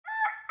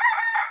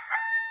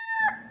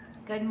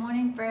Good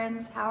morning,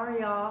 friends. How are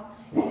y'all?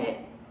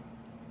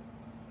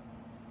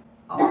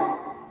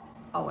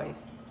 Always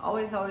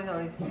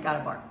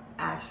gotta bark.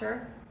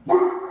 Asher.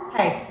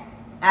 Hey,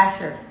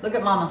 Asher, look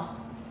at mama.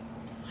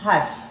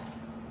 Hush.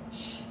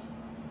 Shh.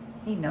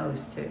 He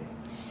knows too.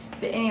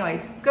 But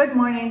anyways, good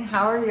morning.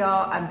 How are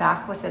y'all? I'm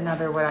back with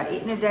another What I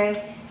Eat in a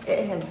Day.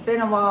 It has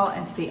been a while,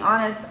 and to be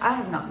honest, I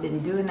have not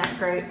been doing that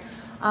great.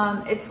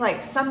 It's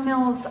like some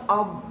meals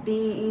I'll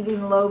be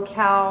eating low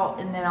cal,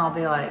 and then I'll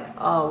be like,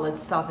 oh,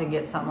 let's stop and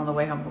get something on the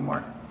way home from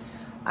work.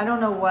 I don't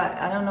know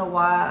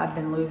why I've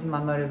been losing my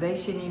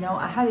motivation. You know,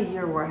 I had a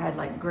year where I had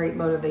like great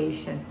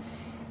motivation,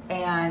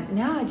 and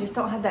now I just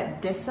don't have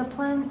that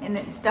discipline. And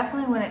it's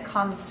definitely when it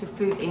comes to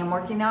food and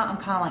working out, I'm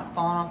kind of like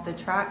falling off the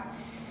track.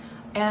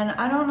 And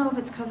I don't know if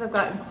it's because I've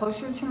gotten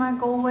closer to my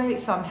goal weight,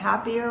 so I'm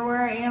happier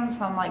where I am,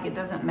 so I'm like, it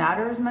doesn't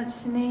matter as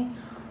much to me.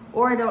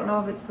 Or I don't know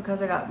if it's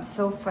because I got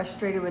so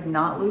frustrated with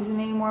not losing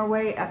any more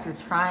weight after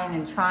trying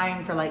and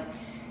trying for like,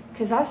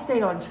 because I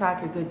stayed on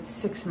track a good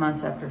 6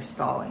 months after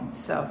stalling.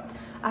 So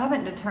I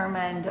haven't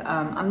determined,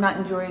 I'm not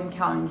enjoying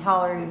counting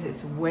calories.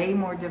 It's way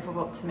more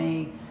difficult to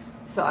me.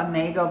 So I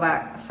may go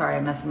back, sorry,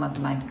 I'm messing up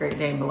my Great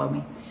Dane below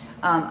me.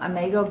 I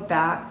may go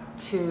back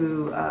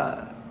to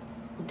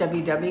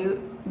WW,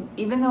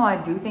 even though I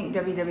do think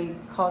WW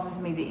causes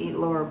me to eat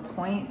lower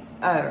points,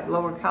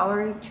 lower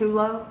calorie, too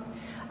low.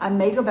 I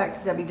may go back to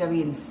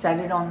WW and set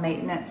it on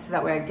maintenance so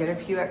that way I get a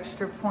few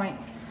extra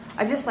points.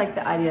 I just like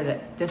the idea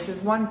that this is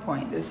 1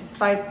 point, this is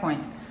 5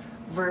 points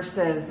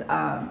versus,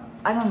 I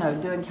don't know,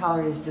 doing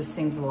calories just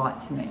seems a lot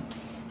to me.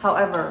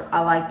 However,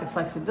 I like the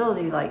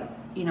flexibility, like,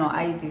 you know,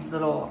 I eat these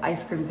little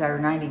ice creams that are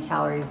 90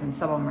 calories and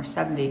some of them are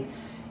 70.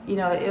 You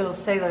know, it'll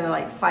say they're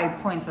like 5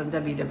 points on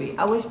WW.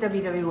 I wish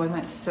WW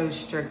wasn't so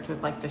strict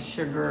with like the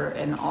sugar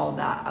and all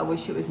that. I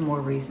wish it was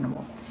more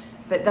reasonable,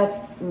 but that's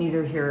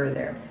neither here or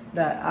there.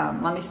 But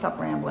let me stop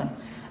rambling.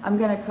 I'm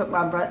gonna cook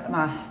my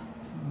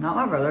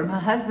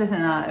husband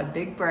and I a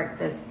big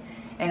breakfast.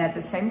 And at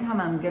the same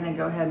time, I'm gonna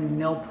go ahead and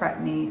meal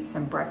prep me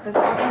some breakfast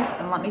tacos.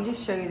 And let me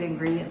just show you the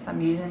ingredients I'm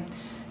using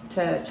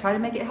to try to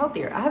make it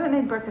healthier. I haven't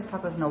made breakfast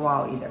tacos in a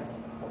while either.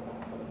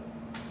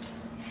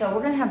 So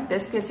we're gonna have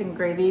biscuits and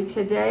gravy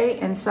today.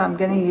 And so I'm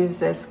gonna use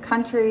this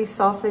country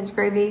sausage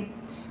gravy,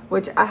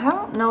 which I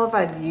don't know if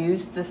I've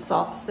used the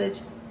sausage,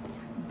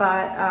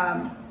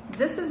 but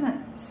this isn't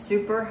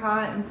super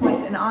high in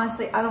points. And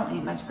honestly, I don't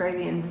eat much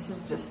gravy, and this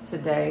is just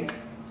today.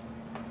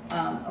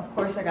 Of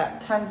course, I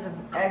got tons of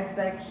eggs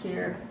back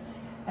here.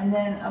 And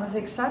then I was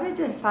excited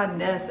to find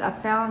this. I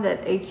found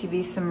at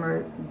H-E-B some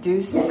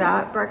reduced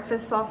fat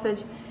breakfast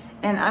sausage.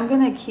 And I'm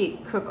gonna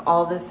cook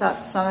all this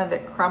up. Some of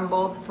it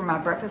crumbled for my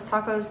breakfast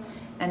tacos,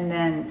 and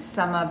then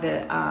some of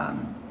it,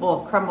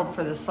 well, crumbled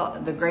for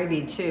the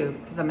gravy too,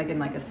 because I'm making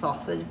like a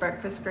sausage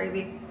breakfast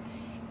gravy.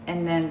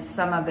 And then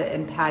some of it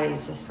in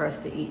patties just for us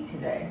to eat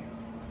today.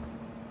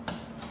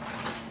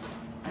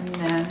 And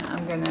then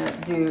I'm gonna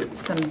do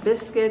some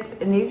biscuits,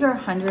 and these are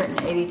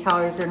 180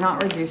 calories. They're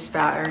not reduced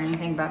fat or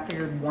anything, but I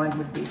figured one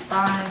would be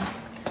fine.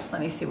 Let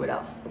me see what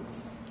else.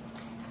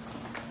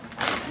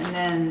 And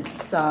then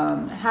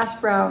some hash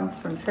browns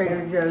from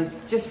Trader Joe's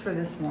just for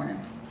this morning.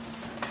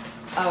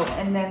 Oh,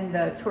 and then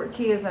the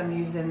tortillas I'm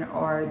using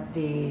are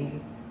the,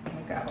 I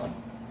got one.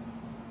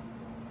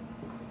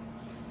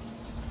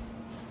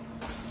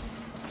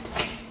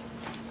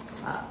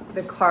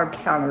 The carb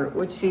counter,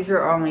 which these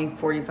are only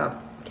 45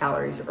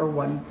 calories or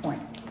 1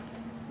 point.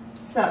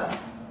 So,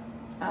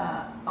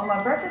 on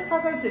my breakfast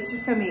tacos, it's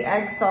just gonna be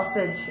egg,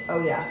 sausage,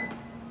 oh yeah,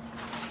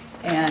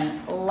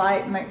 and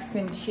light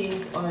Mexican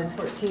cheese on a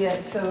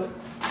tortilla. So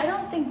I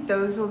don't think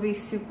those will be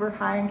super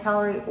high in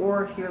calorie,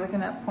 or if you're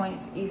looking at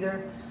points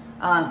either.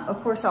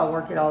 Of course, I'll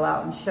work it all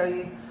out and show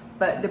you.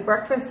 But the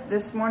breakfast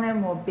this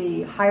morning will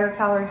be higher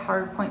calorie,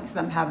 higher point, because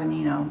I'm having,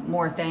 you know,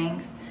 more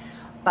things.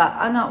 But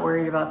I'm not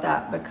worried about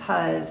that,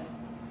 because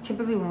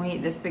typically when we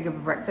eat this big of a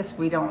breakfast,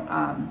 we don't,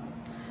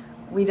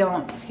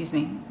 excuse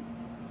me,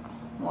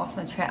 lost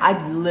my train.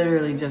 I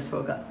literally just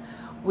woke up.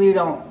 We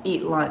don't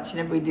eat lunch, and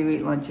if we do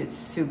eat lunch, it's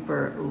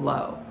super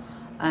low.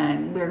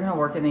 And we're gonna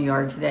work in the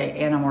yard today,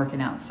 and I'm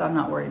working out, so I'm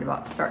not worried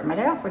about starting my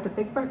day off with a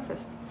big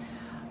breakfast.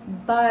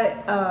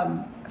 But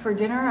for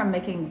dinner, I'm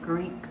making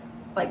Greek,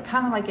 like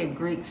kind of like a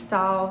Greek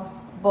style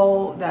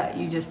bowl that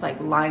you just like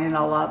line it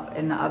all up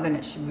in the oven.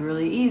 It should be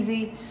really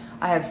easy.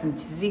 I have some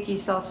tzatziki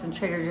sauce from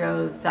Trader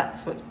Joe's.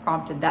 That's what's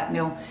prompted that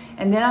meal.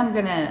 And then I'm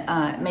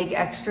gonna make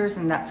extras,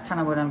 and that's kind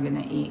of what I'm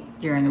gonna eat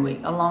during the week,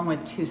 along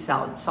with 2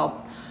 salads.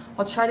 So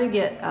I'll try to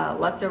get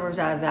leftovers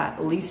out of that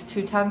at least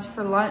 2 times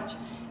for lunch,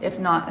 if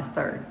not a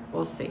third.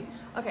 We'll see.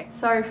 Okay,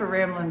 sorry for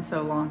rambling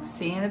so long.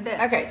 See you in a bit.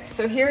 Okay,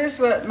 so here's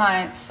what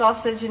my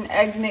sausage and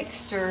egg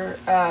mixture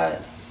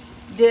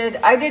did.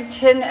 I did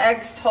 10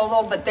 eggs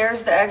total, but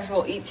there's the eggs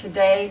we'll eat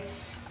today.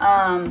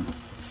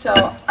 So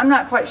I'm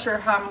not quite sure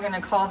how I'm gonna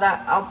call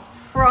that. I'll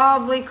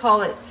probably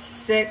call it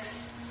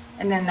 6,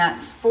 and then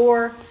that's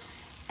 4.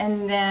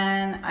 And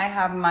then I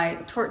have my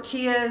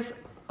tortillas.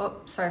 Oh,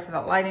 sorry for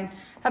that lighting.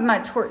 I have my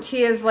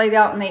tortillas laid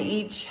out, and they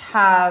each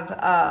have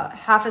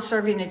half a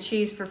serving of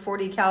cheese for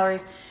 40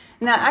 calories.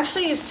 Now, I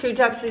actually use 2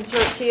 types of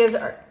tortillas.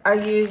 I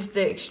use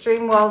the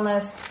Extreme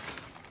Wellness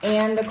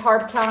and the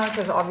carb counter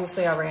because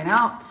obviously I ran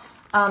out.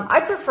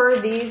 I prefer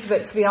these,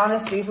 but to be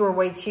honest, these were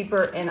way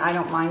cheaper and I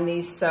don't mind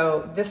these.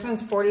 So this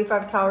one's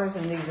 45 calories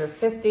and these are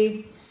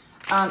 50.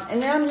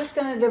 And then I'm just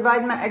gonna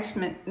divide my egg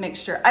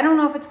mixture. I don't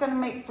know if it's gonna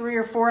make 3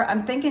 or 4.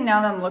 I'm thinking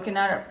now that I'm looking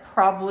at it,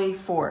 probably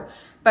 4.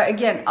 But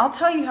again, I'll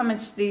tell you how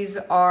much these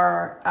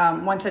are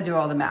once I do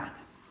all the math.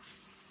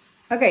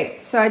 Okay,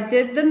 so I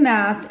did the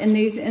math and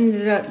these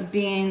ended up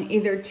being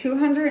either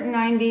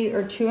 290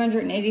 or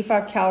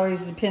 285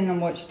 calories depending on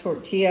which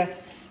tortilla.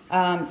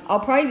 I'll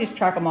probably just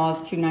track them all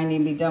as 290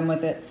 and be done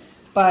with it.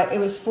 But it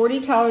was 40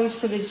 calories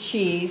for the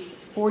cheese,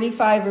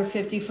 45 or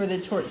 50 for the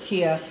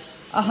tortilla,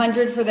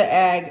 100 for the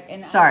egg.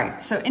 And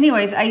sorry, so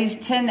anyways, I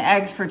used 10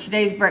 eggs for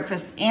today's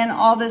breakfast and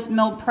all this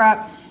meal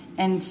prep.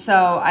 And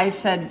so I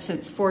said,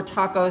 since 4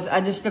 tacos,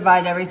 I just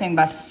divide everything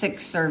by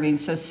 6 servings.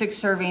 So 6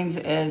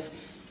 servings is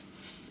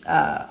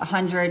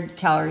 100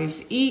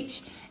 calories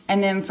each.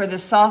 And then for the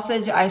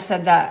sausage, I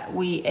said that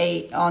we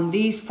ate on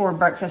these 4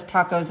 breakfast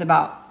tacos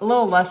about a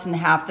little less than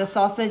half the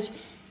sausage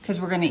because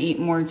we're going to eat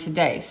more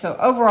today. So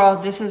overall,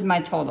 this is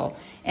my total.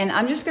 And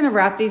I'm just going to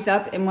wrap these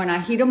up. And when I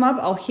heat them up,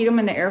 I'll heat them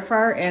in the air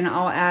fryer and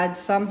I'll add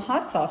some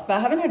hot sauce. But I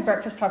haven't had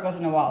breakfast tacos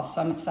in a while,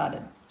 so I'm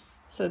excited.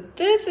 So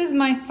this is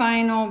my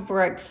final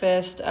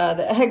breakfast.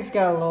 The eggs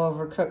got a little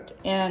overcooked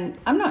and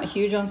I'm not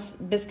huge on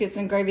biscuits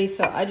and gravy,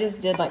 so I just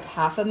did like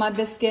half of my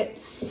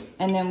biscuit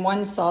and then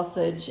 1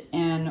 sausage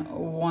and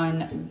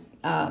 1,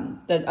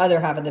 the other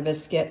half of the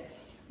biscuit.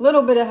 A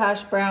little bit of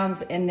hash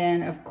browns and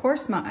then of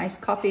course my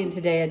iced coffee, and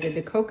today I did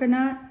the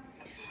coconut.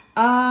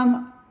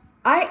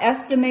 I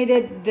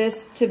estimated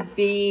this to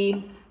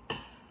be,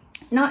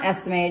 not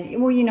estimated,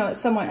 well, you know,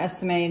 it's somewhat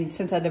estimated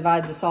since I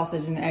divide the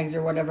sausage and eggs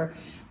or whatever.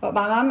 But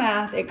by my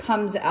math, it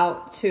comes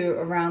out to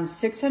around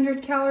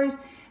 600 calories.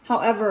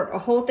 However, a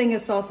whole thing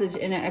of sausage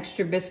and an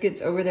extra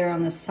biscuits over there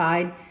on the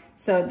side.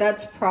 So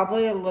that's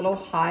probably a little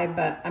high,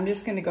 but I'm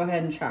just gonna go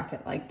ahead and track it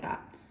like that.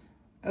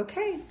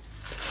 Okay.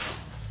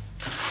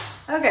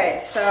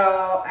 Okay,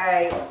 so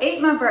I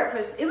ate my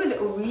breakfast. It was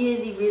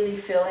really, really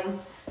filling.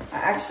 I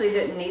actually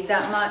didn't need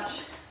that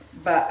much,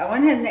 but I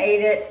went ahead and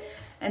ate it.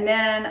 And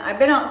then I've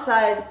been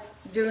outside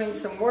doing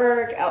some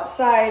work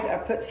outside. I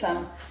put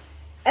some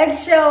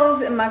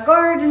eggshells in my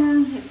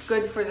garden. It's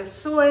good for the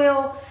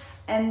soil.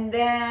 And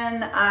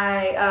then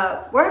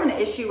we're having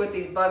an issue with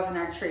these bugs in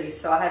our trees,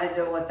 so I had to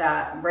deal with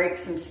that. Rake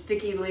some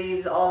sticky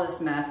leaves, all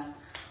this mess.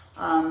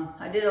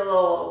 I did a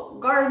little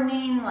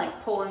gardening,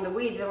 like pulling the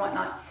weeds and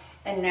whatnot.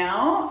 And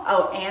now,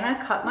 oh, and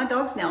I cut my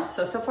dog's nails.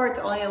 So far it's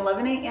only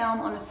 11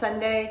 a.m. on a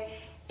Sunday,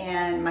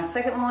 and my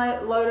second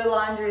load of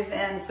laundry is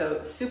in,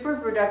 so super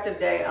productive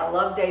day. I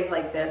love days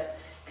like this.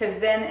 Because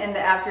then in the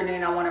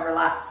afternoon, I want to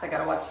relax. I got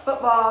to watch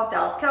football,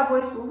 Dallas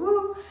Cowboys,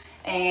 woo-woo,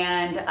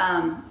 and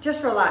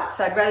just relax.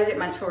 So I'd rather get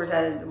my chores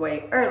out of the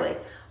way early.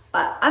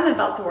 But I'm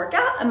about to work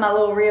out, and my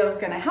little Rio is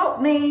going to help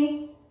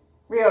me.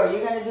 Rio,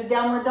 you going to do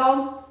downward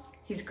dog?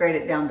 He's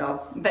great at down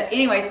dog. But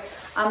anyways,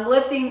 I'm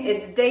lifting.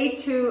 It's day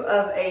 2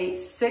 of a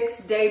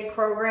 6-day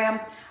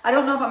program. I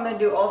don't know if I'm going to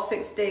do all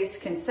 6 days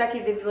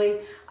consecutively.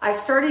 I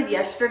started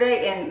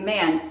yesterday, and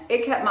man,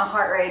 it kept my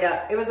heart rate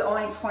up. It was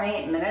only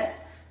 28 minutes.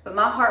 But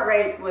my heart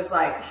rate was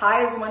like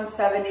high as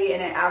 170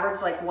 and it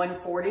averaged like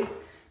 140.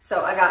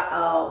 So I got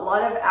a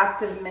lot of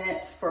active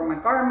minutes for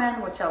my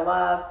Garmin, which I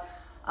love.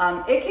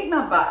 It kicked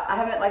my butt. I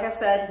haven't, like I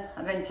said,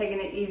 I've been taking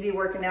it easy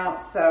working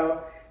out.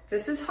 So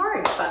this is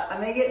hard, but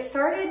I'm gonna get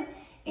started.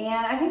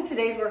 And I think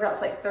today's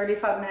workout's like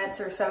 35 minutes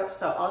or so.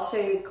 So I'll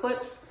show you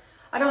clips.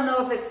 I don't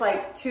know if it's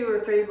like 2 or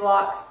 3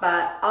 blocks,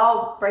 but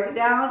I'll break it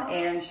down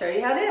and show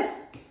you how it is.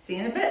 See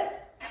you in a bit.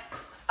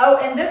 Oh,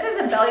 and this is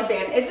a belly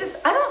band. It just,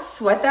 I don't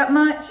sweat that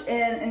much,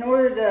 and in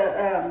order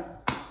to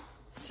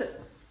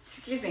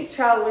excuse me,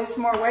 try to lose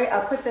more weight, I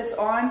put this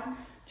on,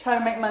 try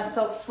to make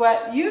myself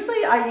sweat.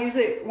 Usually I use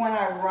it when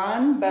I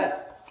run,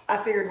 but I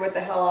figured what the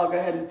hell, I'll go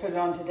ahead and put it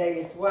on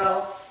today as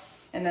well.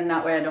 And then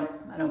that way I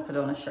don't put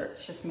on a shirt.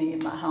 It's just me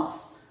in my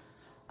house.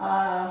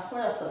 What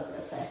else was I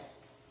gonna say?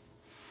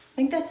 I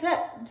think that's it.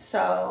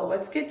 So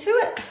let's get to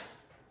it.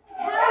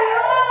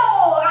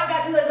 Hello! I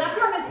got you, Liz. I'm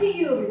coming to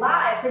you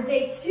live for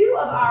day 2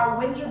 of our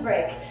winter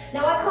break.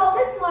 Now I call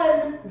this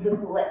one the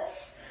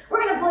Blitz.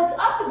 We're gonna blitz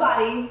up the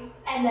body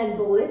and then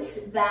blitz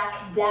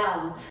back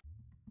down.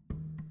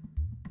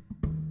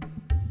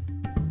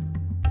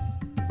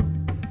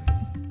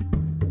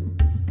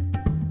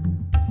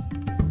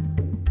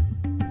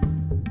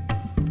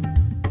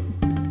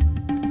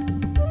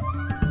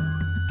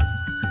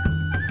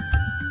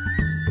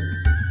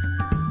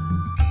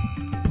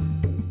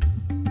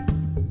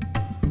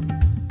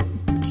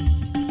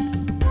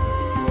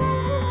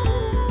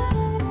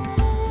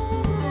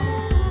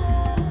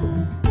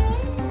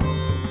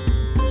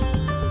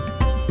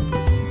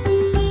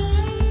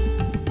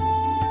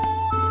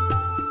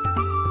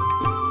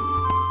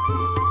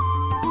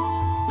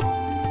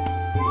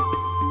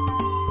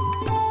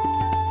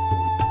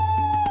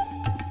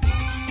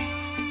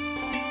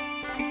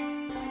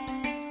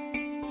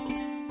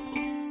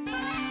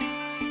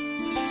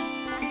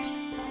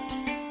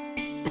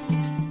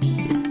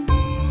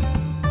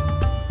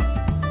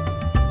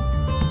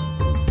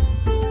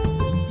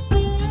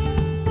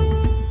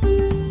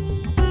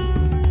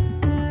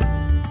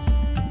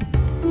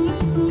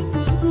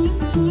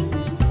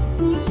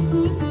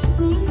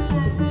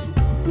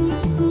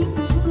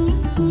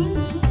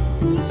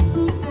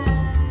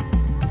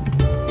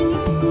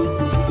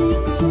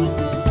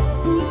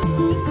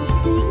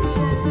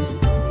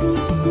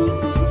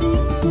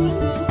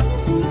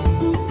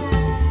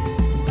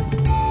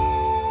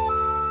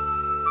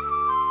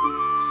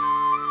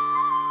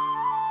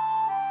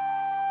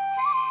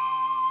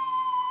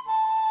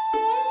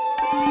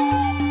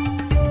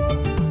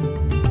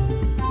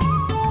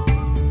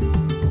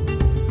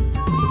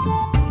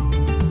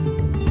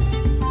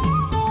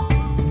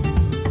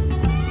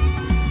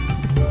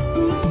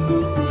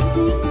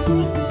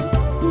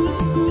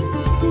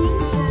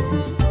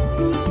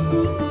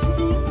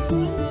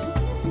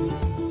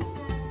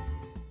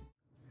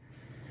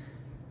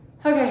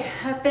 Okay,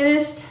 I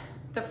finished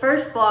the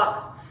first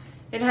block.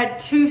 It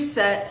had 2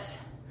 sets.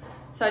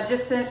 So I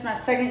just finished my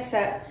second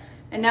set.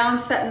 And now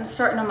I'm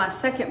starting on my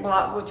second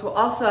block, which will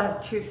also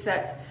have 2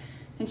 sets.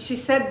 And she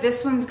said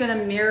this one's gonna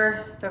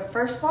mirror the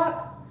first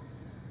block.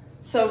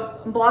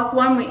 So block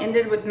 1, we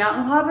ended with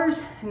mountain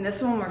climbers. And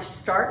this one we're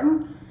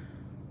starting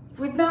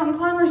with mountain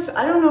climbers.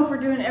 I don't know if we're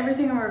doing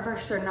everything in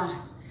reverse or not.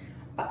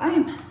 But I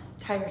am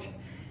tired.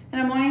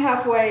 And I'm only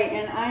halfway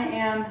and I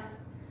am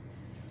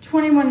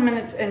 21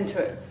 minutes into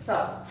it,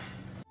 so.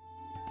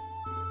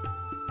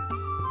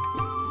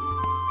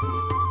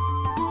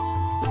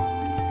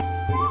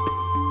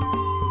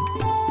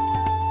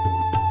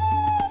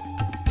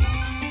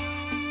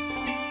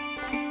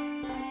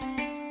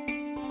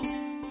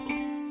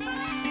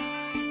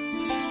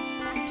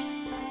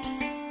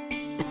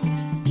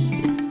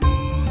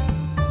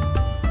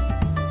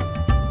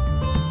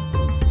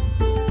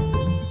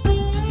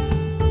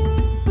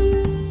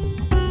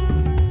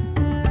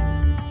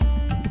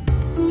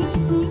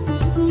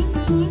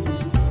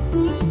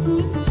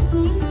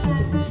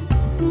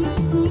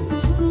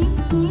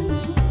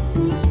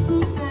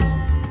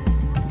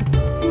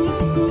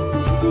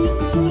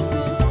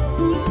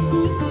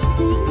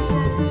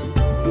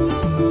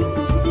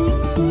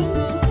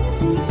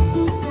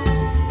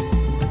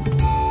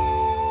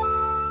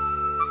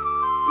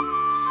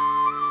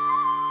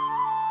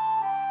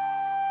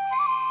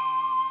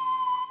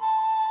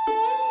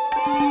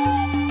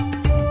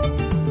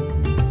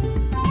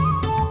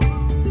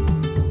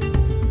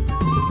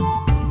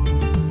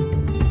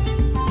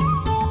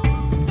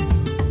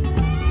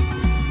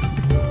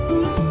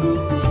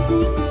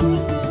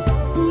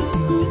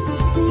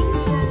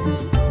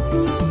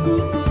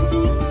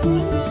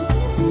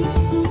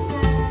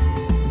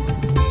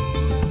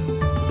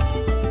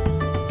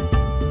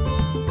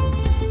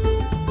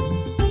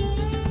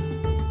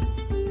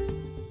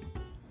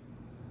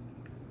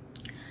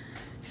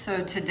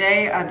 So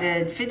today I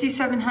did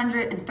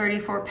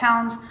 5,734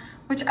 pounds,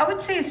 which I would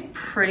say is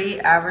pretty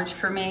average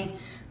for me.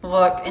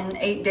 Look, in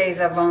 8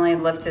 days, I've only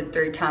lifted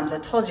 3 times. I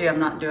told you I'm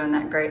not doing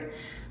that great.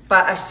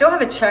 But I still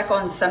have a check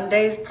on some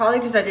days, probably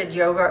because I did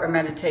yoga or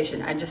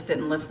meditation. I just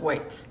didn't lift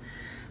weights.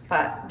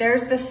 But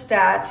there's the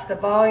stats, the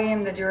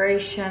volume, the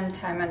duration,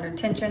 time under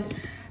tension.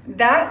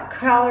 That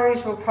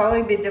calories will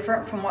probably be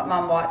different from what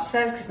my watch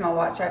says, because my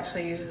watch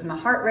actually uses my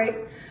heart rate.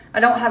 I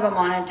don't have a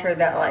monitor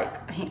that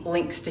like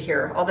links to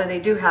here, although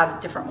they do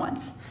have different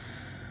ones.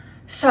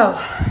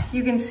 So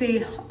you can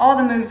see all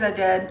the moves I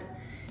did,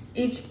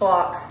 each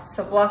block.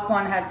 So block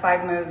 1 had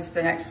 5 moves,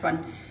 the next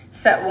one,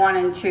 set 1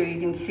 and 2,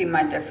 you can see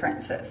my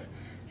differences.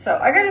 So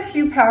I got a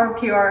few power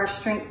PR,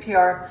 strength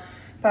PR,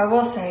 but I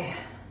will say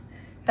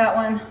that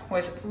one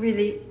was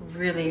really,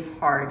 really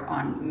hard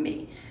on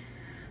me.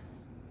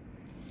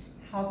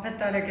 How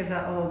pathetic is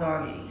that little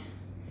doggy?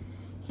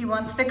 He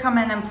wants to come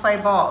in and play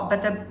ball,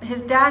 but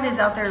his dad is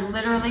out there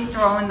literally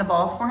throwing the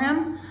ball for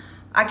him.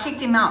 I kicked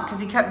him out because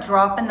he kept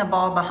dropping the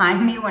ball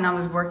behind me when I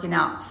was working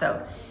out.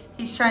 So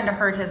he's trying to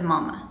hurt his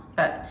mama,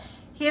 but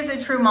he is a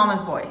true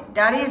mama's boy.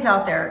 Daddy is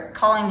out there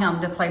calling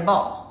him to play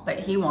ball, but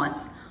he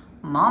wants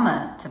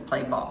mama to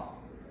play ball.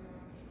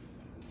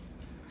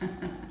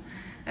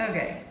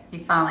 Okay, he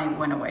finally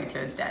went away to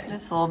his daddy.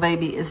 This little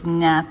baby is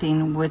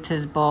napping with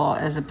his ball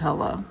as a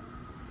pillow.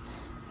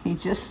 He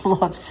just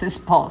loves his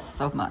ball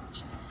so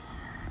much.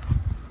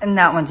 And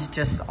that one's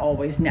just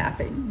always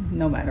napping,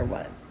 no matter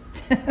what.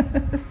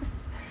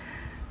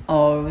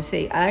 Oh,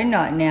 see, I'm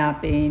not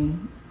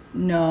napping.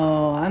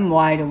 No, I'm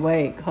wide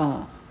awake,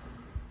 huh?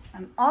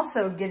 I'm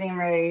also getting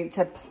ready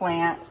to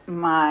plant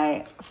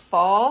my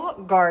fall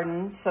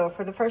garden. So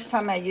for the first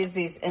time, I use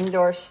these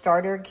indoor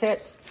starter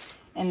kits.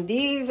 And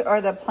these are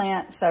the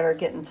plants that are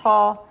getting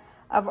tall.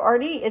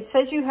 It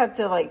says you have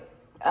to like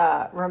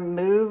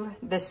remove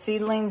the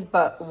seedlings,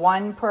 but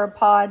 1 per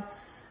pod,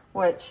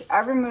 which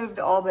I removed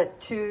all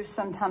but 2,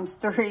 sometimes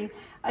 3.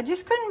 I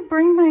just couldn't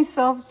bring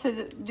myself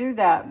to do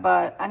that,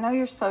 but I know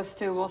you're supposed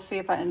to. We'll see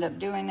if I end up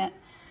doing it.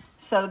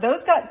 So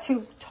those got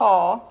too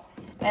tall,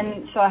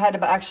 and so I had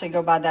to actually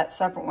go buy that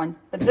separate one.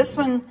 But this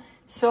one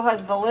still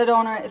has the lid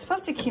on it. It's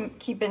supposed to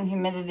keep in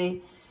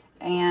humidity,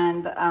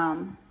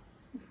 and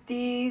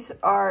these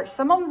are,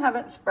 some of them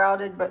haven't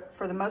sprouted, but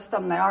for the most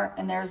of them they are,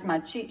 and there's my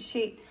cheat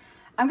sheet.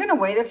 I'm gonna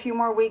wait a few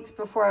more weeks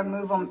before I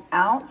move them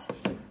out.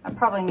 I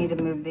probably need to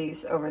move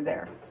these over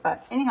there,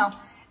 but anyhow.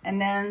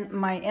 And then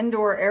my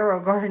indoor arrow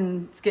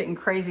garden is getting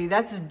crazy.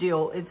 That's a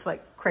deal. It's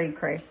like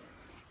cray.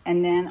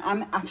 And then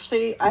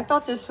I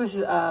thought this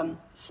was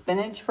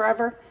spinach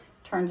forever.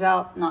 Turns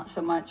out not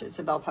so much. It's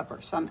a bell pepper.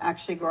 So I'm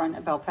actually growing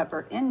a bell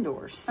pepper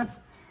indoors.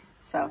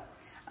 So,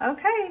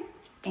 okay.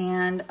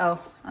 And oh,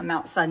 I'm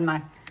outside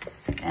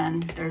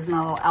and there's my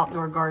little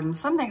outdoor garden.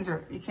 Some things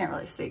you can't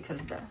really see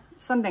because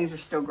some things are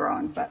still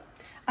growing, but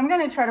I'm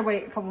gonna try to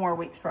wait a couple more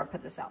weeks before I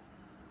put this out.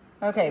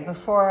 Okay,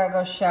 before I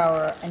go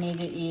shower, I need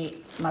to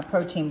eat my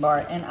protein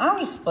bar. And I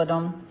always split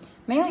them,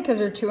 mainly because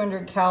they're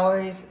 200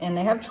 calories and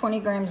they have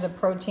 20 grams of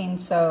protein.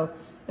 So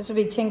this would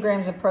be 10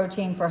 grams of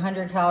protein for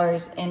 100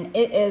 calories. And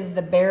it is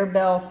the Bear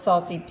Bell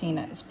Salty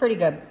Peanut. It's pretty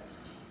good.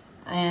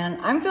 And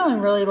I'm feeling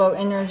really low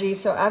energy,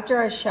 so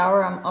after I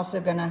shower, I'm also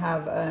gonna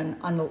have an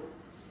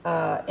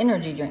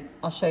energy drink.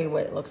 I'll show you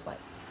what it looks like.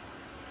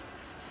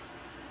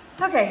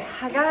 Okay,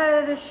 I got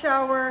out of the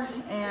shower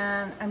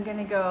and I'm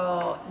gonna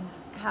go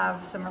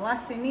have some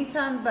relaxing me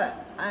time,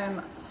 but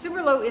I'm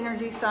super low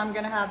energy, so I'm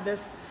gonna have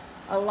this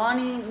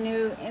Alani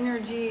new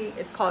energy.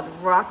 It's called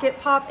Rocket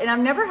Pop, and I've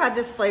never had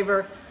this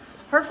flavor.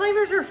 Her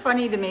flavors are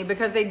funny to me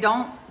because they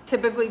don't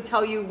typically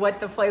tell you what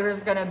the flavor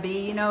is gonna be.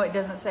 You know, it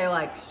doesn't say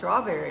like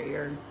strawberry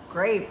or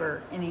grape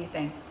or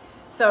anything.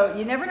 So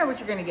you never know what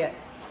you're gonna get.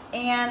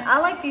 And I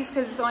like these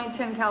because it's only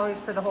 10 calories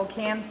for the whole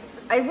can.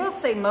 I will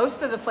say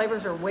most of the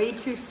flavors are way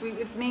too sweet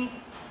with me.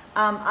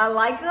 I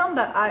like them,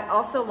 but I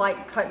also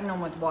like cutting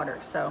them with water,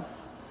 so.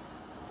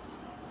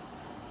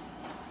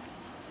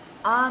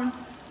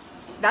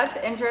 That's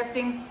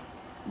interesting.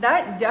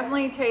 That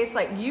definitely tastes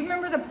like, you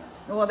remember the,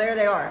 well, there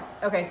they are.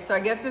 Okay, so I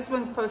guess this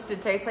one's supposed to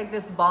taste like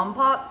this Bomb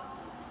Pop.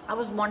 I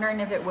was wondering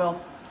if it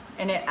will,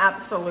 and it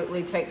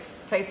absolutely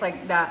tastes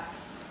like that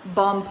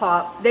Bomb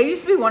Pop. They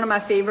used to be one of my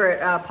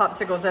favorite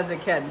popsicles as a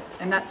kid,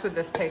 and that's what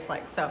this tastes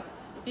like. So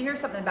if you hear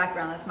something in the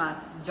background, that's my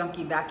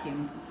junky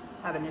vacuum. It's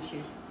having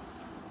issues.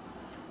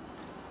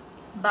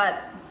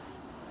 But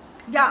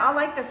yeah, I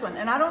like this one,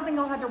 and I don't think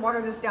I'll have to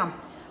water this down.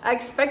 I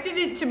expected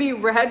it to be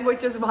red,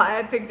 which is why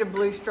I picked a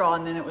blue straw,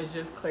 and then it was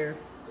just clear.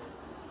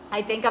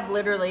 I think I've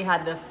literally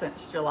had this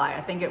since July.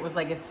 I think it was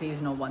like a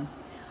seasonal one.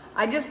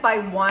 I just buy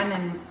one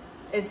and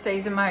it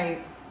stays in my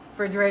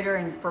refrigerator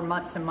and for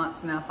months and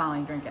months, and then I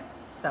finally drink it.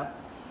 So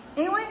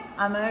anyway,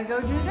 I'm gonna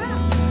go do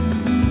that.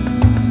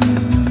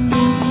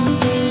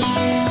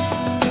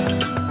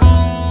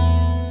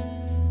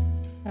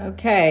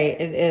 Okay,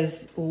 it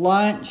is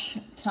lunch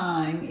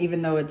time,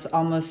 even though it's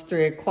almost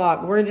 3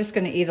 o'clock. We're just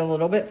gonna eat a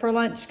little bit for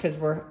lunch because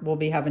we'll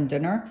be having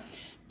dinner.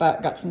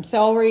 But got some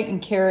celery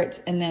and carrots,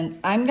 and then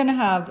I'm gonna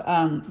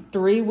have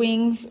 3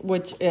 wings,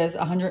 which is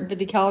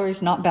 150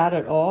 calories, not bad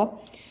at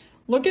all.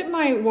 Look at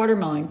my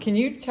watermelon. Can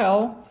you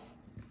tell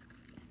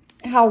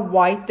how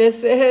white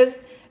this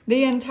is?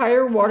 The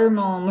entire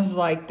watermelon was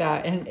like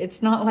that, and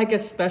it's not like a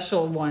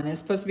special one. It's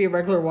supposed to be a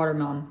regular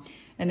watermelon.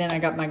 And then I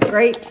got my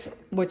grapes,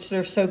 which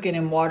they're soaking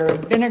in water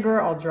and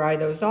vinegar. I'll dry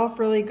those off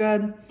really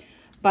good.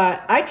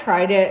 But I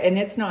tried it, and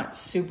it's not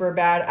super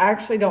bad. I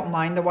actually don't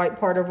mind the white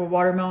part of a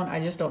watermelon.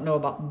 I just don't know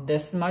about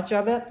this much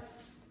of it.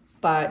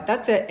 But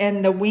that's it.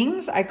 And the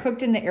wings I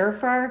cooked in the air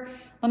fryer.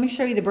 Let me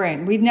show you the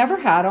brand. We've never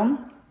had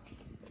them.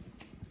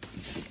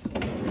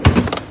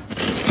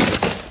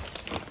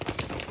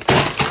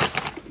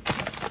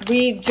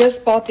 We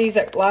just bought these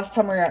last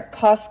time we were at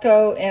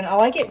Costco, and I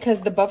like it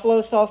because the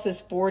buffalo sauce is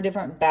 4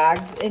 different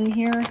bags in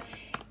here.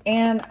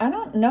 And I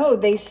don't know,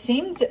 they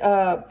seemed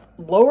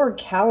lower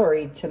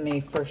calorie to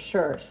me for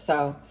sure.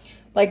 So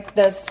like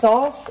the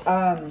sauce,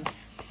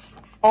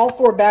 all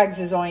 4 bags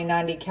is only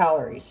 90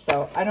 calories.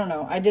 So I don't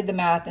know, I did the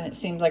math and it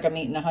seems like I'm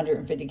eating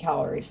 150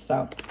 calories.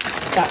 So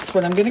that's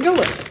what I'm gonna go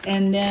with.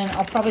 And then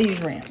I'll probably use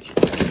ranch.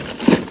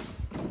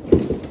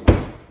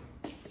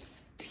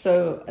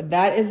 So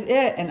that is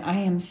it, and I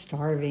am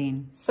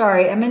starving.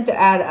 Sorry, I meant to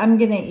add, I'm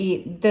gonna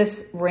eat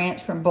this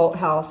ranch from Bolt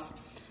House.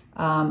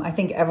 I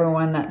think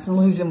everyone that's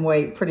losing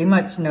weight pretty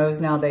much knows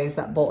nowadays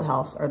that Bolt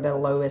House are the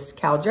lowest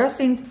cal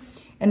dressings,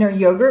 and they're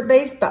yogurt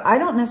based, but I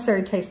don't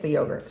necessarily taste the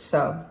yogurt,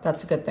 so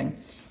that's a good thing.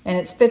 And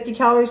it's 50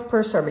 calories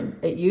per serving.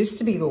 It used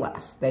to be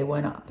less, they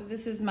went up. So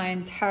this is my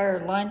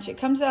entire lunch. It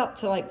comes out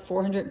to like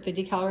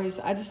 450 calories.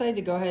 I decided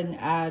to go ahead and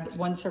add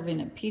 1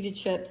 serving of pita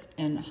chips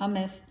and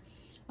hummus.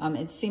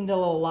 It seemed a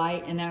little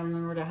light, and I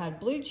remembered I had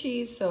blue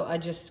cheese, so I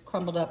just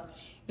crumbled up.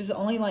 It was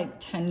only like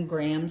 10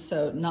 grams,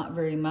 so not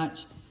very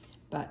much,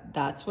 but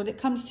that's what it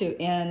comes to.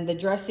 And the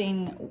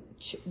dressing,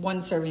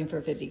 1 serving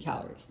for 50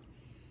 calories.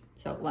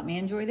 So let me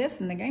enjoy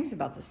this, and the game's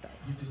about to start.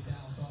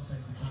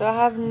 So I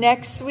have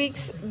next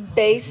week's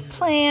base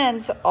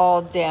plans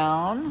all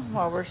down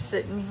while we're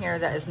sitting here.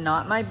 That is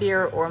not my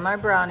beer or my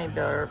brownie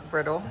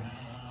brittle.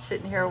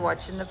 Sitting here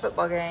watching the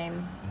football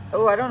game.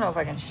 Oh, I don't know if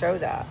I can show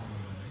that.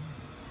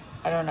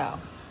 I don't know.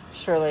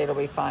 Surely it'll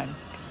be fine.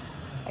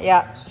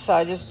 Yeah, so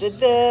I just did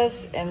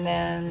this, and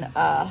then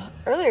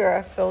earlier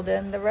I filled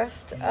in the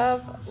rest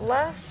of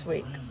last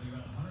week.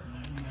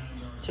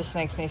 Just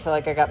makes me feel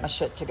like I got my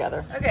shit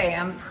together. Okay,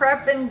 I'm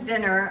prepping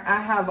dinner. I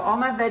have all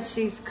my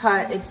veggies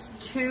cut. It's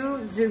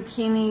 2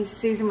 zucchini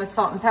seasoned with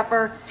salt and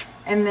pepper,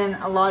 and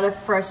then a lot of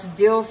fresh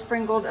dill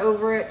sprinkled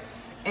over it.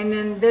 And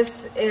then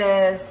this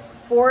is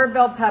 4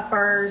 bell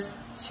peppers,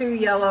 2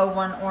 yellow,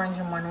 1 orange,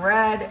 and 1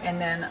 red, and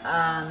then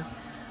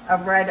a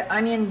red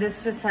onion.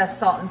 This just has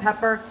salt and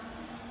pepper.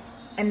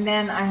 And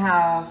then I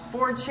have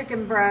 4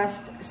 chicken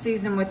breasts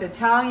seasoned with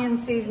Italian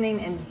seasoning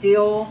and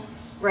dill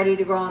ready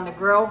to go on the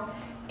grill.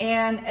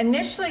 And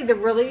initially the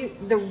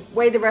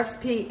way the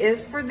recipe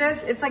is for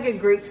this, it's like a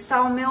Greek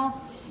style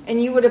meal,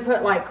 and you would have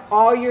put like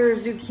all your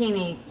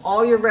zucchini,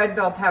 all your red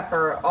bell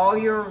pepper, all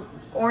your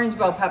orange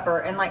bell pepper,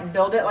 and like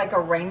build it like a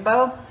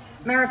rainbow.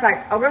 Matter of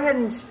fact, I'll go ahead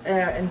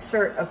and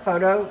insert a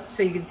photo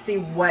so you can see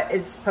what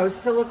it's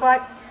supposed to look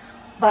like.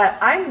 But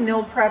I'm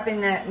meal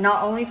prepping it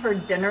not only for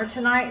dinner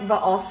tonight,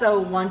 but also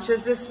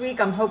lunches this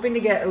week. I'm hoping to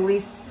get at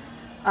least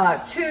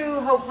 2,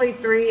 hopefully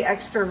 3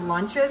 extra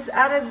lunches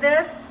out of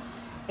this.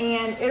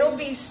 And it'll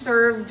be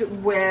served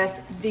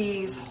with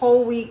these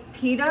whole wheat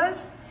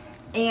pitas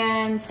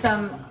and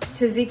some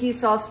tzatziki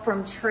sauce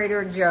from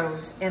Trader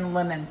Joe's in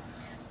lemon.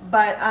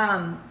 But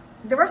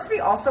the recipe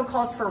also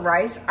calls for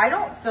rice. I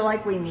don't feel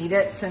like we need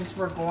it since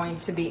we're going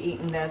to be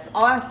eating this.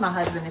 I'll ask my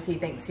husband if he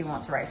thinks he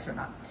wants rice or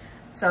not.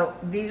 So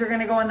these are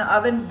gonna go in the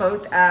oven,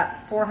 both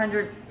at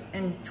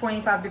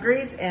 425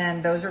 degrees,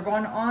 and those are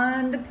going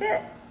on the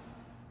pit.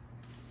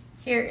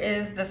 Here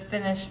is the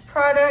finished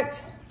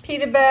product.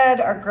 Pita bread,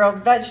 our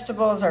grilled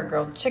vegetables, our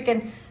grilled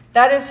chicken.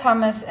 That is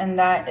hummus, and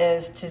that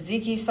is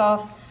tzatziki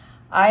sauce.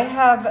 I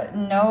have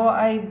no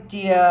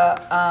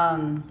idea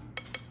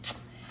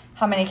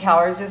how many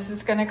calories this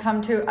is gonna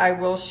come to. I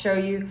will show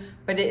you,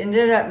 but it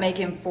ended up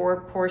making 4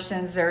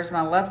 portions. There's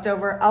my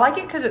leftover. I like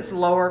it because it's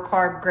lower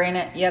carb.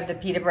 Granted, you have the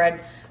pita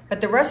bread,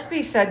 but the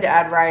recipe said to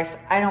add rice.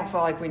 I don't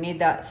feel like we need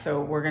that, so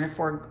we're gonna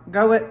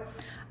forego it.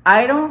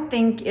 I don't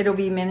think it'll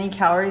be many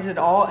calories at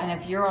all, and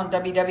if you're on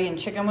WW and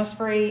chicken was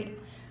free,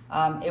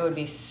 it would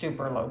be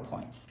super low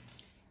points.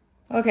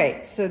 Okay,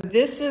 so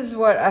this is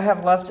what I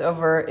have left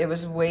over. It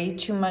was way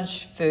too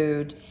much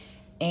food.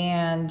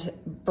 And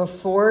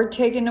before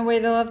taking away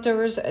the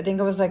leftovers, I think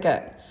it was like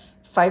at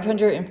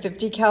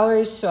 550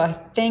 calories. So I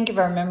think if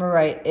I remember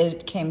right,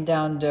 it came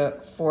down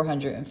to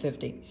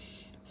 450.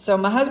 So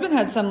my husband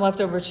had some left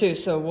over too.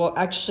 So we'll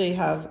actually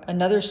have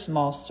another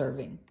small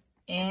serving.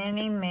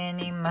 Any,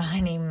 many,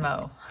 miny,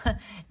 mo.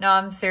 No,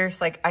 I'm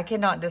serious. Like, I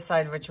cannot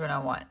decide which one I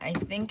want. I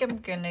think I'm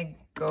going to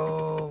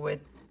go with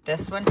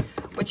this one,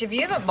 which if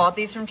you haven't bought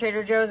these from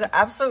Trader Joe's, I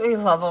absolutely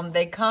love them.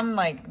 They come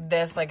like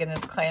this, like in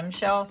this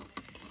clamshell.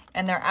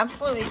 And they're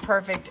absolutely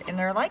perfect. And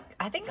they're like,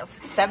 I think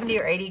it's 70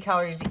 or 80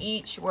 calories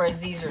each, whereas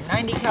these are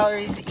 90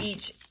 calories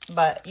each.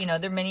 But, you know,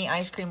 they're mini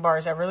ice cream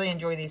bars. I really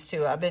enjoy these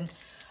too. I've been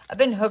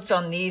hooked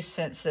on these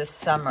since this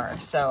summer.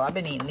 So I've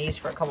been eating these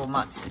for a couple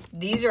months.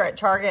 These are at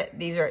Target.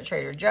 These are at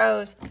Trader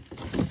Joe's.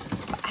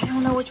 But I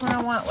don't know which one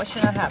I want. What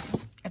should I have?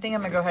 I think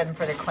I'm going to go ahead and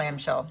for the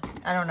clamshell.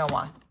 I don't know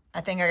why. I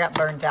think I got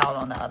burnt out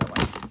on the other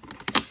ones.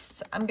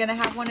 So I'm going to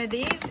have one of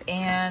these,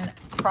 and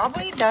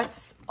probably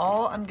that's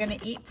all I'm going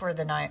to eat for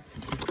the night.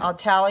 I'll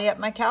tally up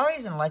my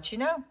calories and let you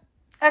know.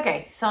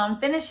 Okay, so I'm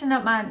finishing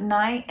up my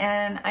night,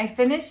 and I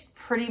finished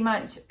pretty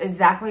much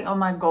exactly on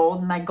my goal.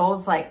 My goal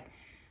is like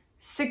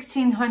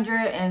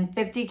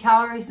 1,650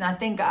 calories, and I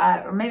think,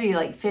 or maybe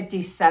like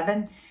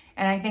 57,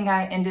 and I think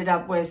I ended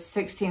up with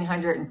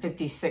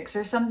 1,656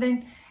 or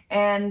something.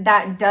 And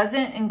that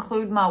doesn't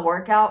include my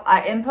workout.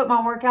 I input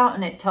my workout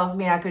and it tells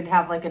me I could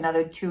have like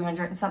another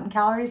 200 and something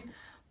calories.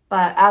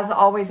 But as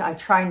always, I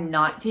try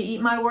not to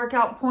eat my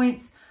workout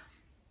points.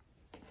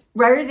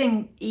 Rather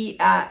than eat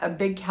at a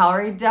big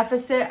calorie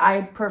deficit,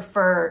 I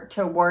prefer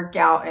to work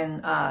out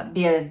and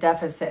be at a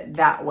deficit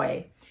that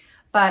way.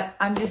 But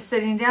I'm just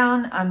sitting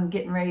down. I'm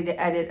getting ready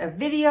to edit a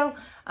video.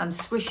 I'm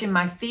squishing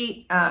my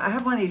feet. I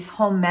have one of these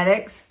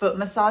Homedics foot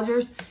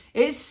massagers.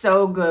 It is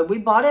so good. We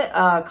bought it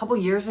a couple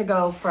years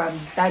ago from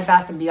Bed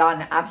Bath &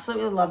 Beyond. I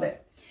absolutely love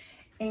it.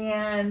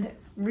 And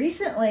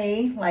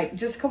recently, like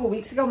just a couple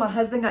weeks ago, my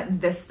husband got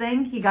this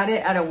thing. He got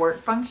it at a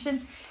work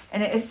function.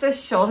 And it's a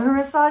shoulder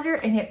massager.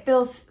 And it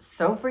feels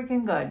so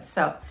freaking good.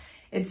 So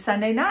it's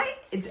Sunday night.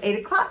 It's 8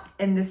 o'clock.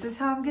 And this is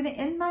how I'm going to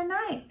end my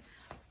night.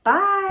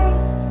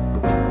 Bye.